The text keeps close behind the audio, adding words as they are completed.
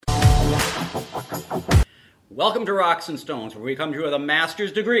Welcome to Rocks and Stones, where we come to you with a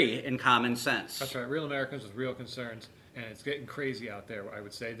master's degree in common sense. That's right, real Americans with real concerns, and it's getting crazy out there, I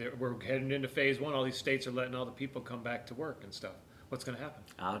would say. We're heading into phase one. All these states are letting all the people come back to work and stuff. What's going to happen?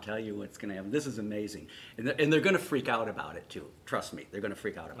 I'll tell you what's going to happen. This is amazing. And they're going to freak out about it, too. Trust me, they're going to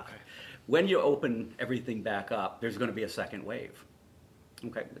freak out about it. When you open everything back up, there's going to be a second wave.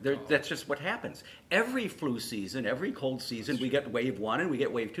 Okay, that's just what happens. Every flu season, every cold season, we get wave one and we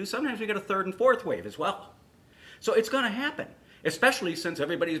get wave two. Sometimes we get a third and fourth wave as well. So it's going to happen, especially since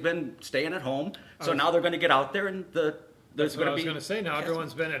everybody's been staying at home. So now they're going to get out there and that's what I was going to say. Now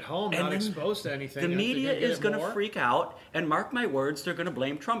everyone's been at home, not exposed to anything. The media is going to freak out, and mark my words, they're going to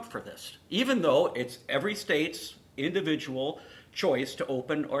blame Trump for this. Even though it's every state's individual choice to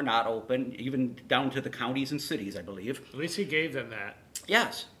open or not open, even down to the counties and cities, I believe. At least he gave them that.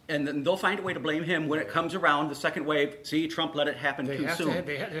 Yes, and then they'll find a way to blame him when it comes around, the second wave. See, Trump let it happen too soon.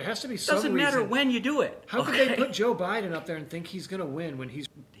 There has to be some reason. Doesn't matter when you do it. How could they put Joe Biden up there and think he's going to win when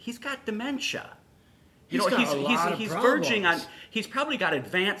he's got dementia? He's verging on. He's probably got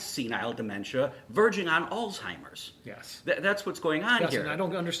advanced senile dementia, verging on Alzheimer's. Yes, that's what's going on here. And I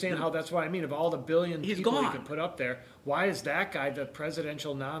don't understand how. That's what I mean. Of all the billion people he can put up there, why is that guy the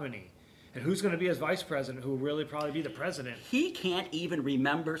presidential nominee? And who's going to be his vice president, who will really probably be the president? He can't even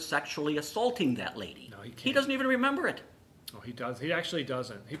remember sexually assaulting that lady. No, he can't. He doesn't even remember it. Oh, he does. He actually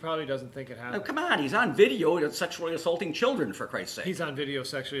doesn't. He probably doesn't think it happened. Oh, come on, he's on video sexually assaulting children, for Christ's sake. He's on video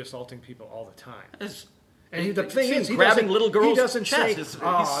sexually assaulting people all the time. And the thing is, grabbing little girls' he doesn't say,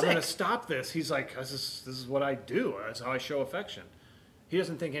 I'm going to stop this. He's like, this is what I do. That's how I show affection. He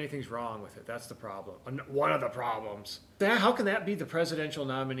doesn't think anything's wrong with it. That's the problem. One of the problems. How can that be the presidential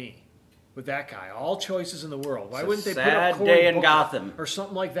nominee? With that guy, all choices in the world. Why wouldn't they put up Cory day in Booker Gotham or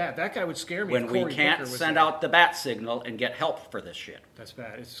something like that? That guy would scare me. When we can't send out the bat signal and get help for this shit. That's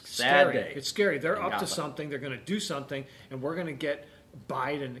bad. It's sad scary. Day. It's scary. They're up Gotham. to something. They're going to do something, and we're going to get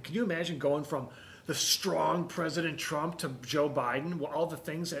Biden. Can you imagine going from the strong President Trump to Joe Biden? All the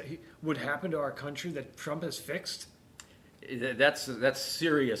things that would happen to our country that Trump has fixed. That's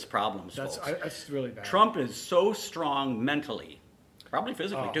serious problems. That's really bad. Trump is so strong mentally. Probably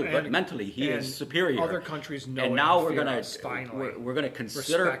physically too, but mentally he is superior. Other countries know. And now we're going to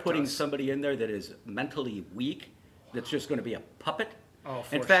consider putting somebody in there that is mentally weak, that's just going to be a puppet. Oh,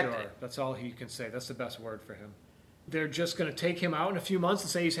 for sure. That's all he can say. That's the best word for him. They're just going to take him out in a few months and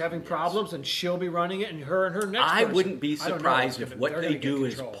say he's having problems, and she'll be running it, and her next. I wouldn't be surprised if what they do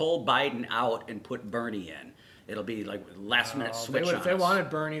is pull Biden out and put Bernie in. It'll be like last minute switch on us. If they wanted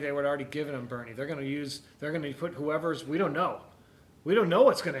Bernie, they would already given him Bernie. They're going to put whoever's. We don't know. We don't know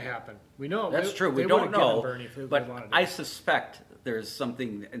what's going to happen. We know that's true. We don't know, but I suspect there's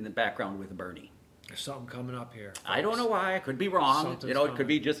something in the background with Bernie. There's something coming up here. Folks. I don't know why. I could be wrong. It could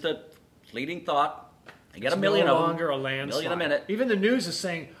be just a fleeting thought. I get it's a million no of them. Longer a landslide. Million a minute. Even the news is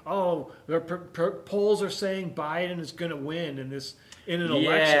saying, "Oh, their polls are saying Biden is going to win in an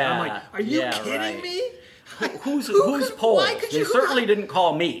election." I'm like, "Are you kidding me?" Whose polls? They certainly didn't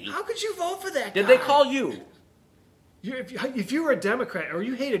call me. How could you vote for that guy? Did they call you? If you were a Democrat or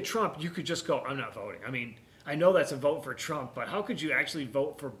you hated Trump, you could just go, I'm not voting. I mean, I know that's a vote for Trump, but how could you actually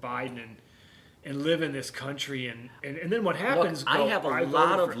vote for Biden and live in this country? And then what happens? Look, I have a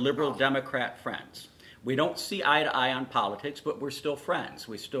lot of liberal Democrat friends. We don't see eye to eye on politics, but we're still friends.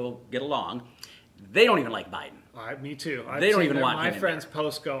 We still get along. They don't even like Biden. Me too. They don't even want my friends'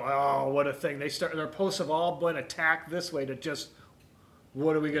 posts go, oh, what a thing. Their posts have all been attacked this way to just...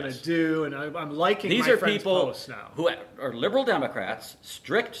 What are we going to do? And I'm liking these my are friends' people posts now. Who are liberal Democrats,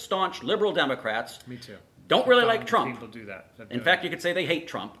 strict, staunch liberal Democrats. Me too. Don't really like Trump. People do that. In fact, you could say they hate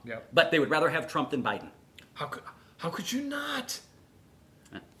Trump. Yep. But they would rather have Trump than Biden. How could you not?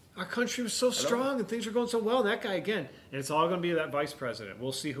 Our country was so strong and things were going so well. And that guy again, and it's all going to be that vice president.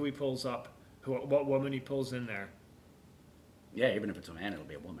 We'll see who he pulls up, what woman he pulls in there. Yeah, even if it's a man, it'll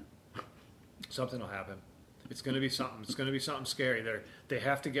be a woman. Something will happen. It's going to be something. It's going to be something scary. They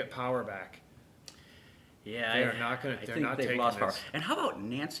have to get power back. Yeah, they're not going to. They're not taking lost power. this. And how about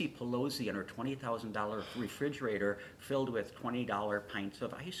Nancy Pelosi and her $20,000 refrigerator filled with $20 pints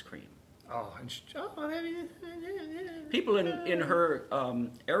of ice cream? People in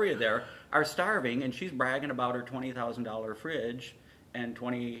her area there are starving, and she's bragging about her $20,000 fridge and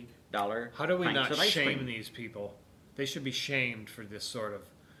 $20 How do we pints not of ice shame cream. these people? They should be shamed for this sort of.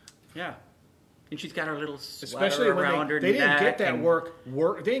 Yeah. And she's got her little sweater especially when around her they neck. didn't get that work.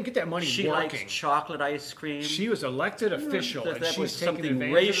 They didn't get that money she working. Likes chocolate ice cream. She was elected official, and that she's was taking something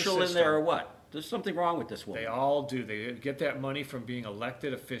advantage racial of the in there or system. what? There's something wrong with this woman. They all do. They get that money from being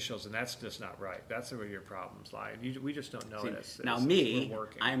elected officials, and that's just not right. That's where your problems lie. We just don't know it. Now me,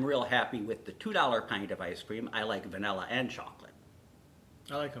 I'm real happy with the $2 pint of ice cream. I like vanilla and chocolate.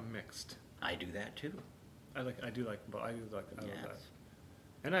 I like them mixed. I do that too. I do like love that. Yes.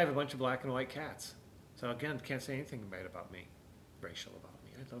 And I have a bunch of black and white cats. So again, can't say anything bad about me, racial about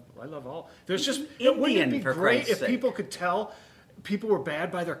me. I love all. There's just wouldn't it be great if people could tell people were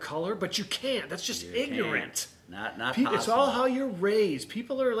bad by their color, but you can't. That's just ignorant. Not possible. It's all how you're raised.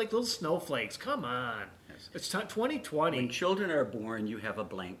 People are like little snowflakes. Come on. Yes. It's 2020. When children are born, you have a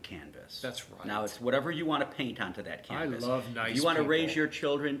blank canvas. That's right. Now it's whatever you want to paint onto that canvas. I love nice people. If you want to raise your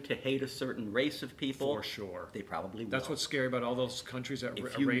children to hate a certain race of people, for sure, they probably will. That's what's scary about all those countries that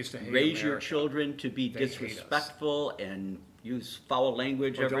if are raised to hate raise America, your children to be disrespectful and use foul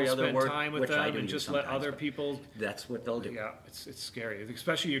language or every other word, time with which them I do and just let other people. That's what they'll do. Yeah, it's scary,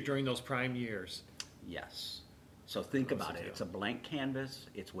 especially during those prime years. Yes. So think about it. It's a blank canvas.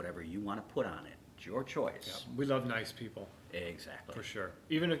 It's whatever you want to put on it. It's your choice. Yeah, we love nice people. Exactly. For sure.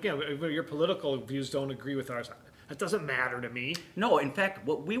 Even again, if your political views don't agree with ours, that doesn't matter to me. No, in fact,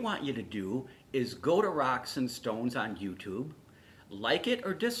 what we want you to do is go to Rocks and Stones on YouTube. Like it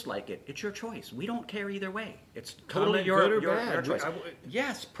or dislike it, it's your choice. We don't care either way. It's totally your choice.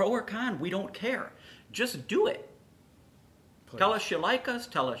 Yes, pro or con, we don't care. Just do it. Please. Tell us you like us,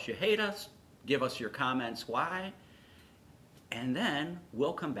 tell us you hate us, give us your comments why, and then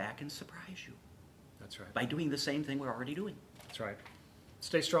we'll come back and surprise you. That's right. By doing the same thing we're already doing. That's right.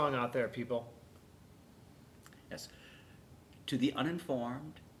 Stay strong out there, people. Yes. To the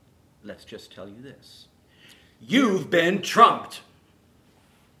uninformed, let's just tell you this. You've been trumped!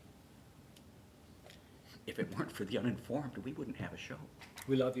 If it weren't for the uninformed, we wouldn't have a show.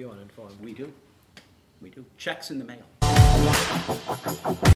 We love you, uninformed. We do. We do. Checks in the mail.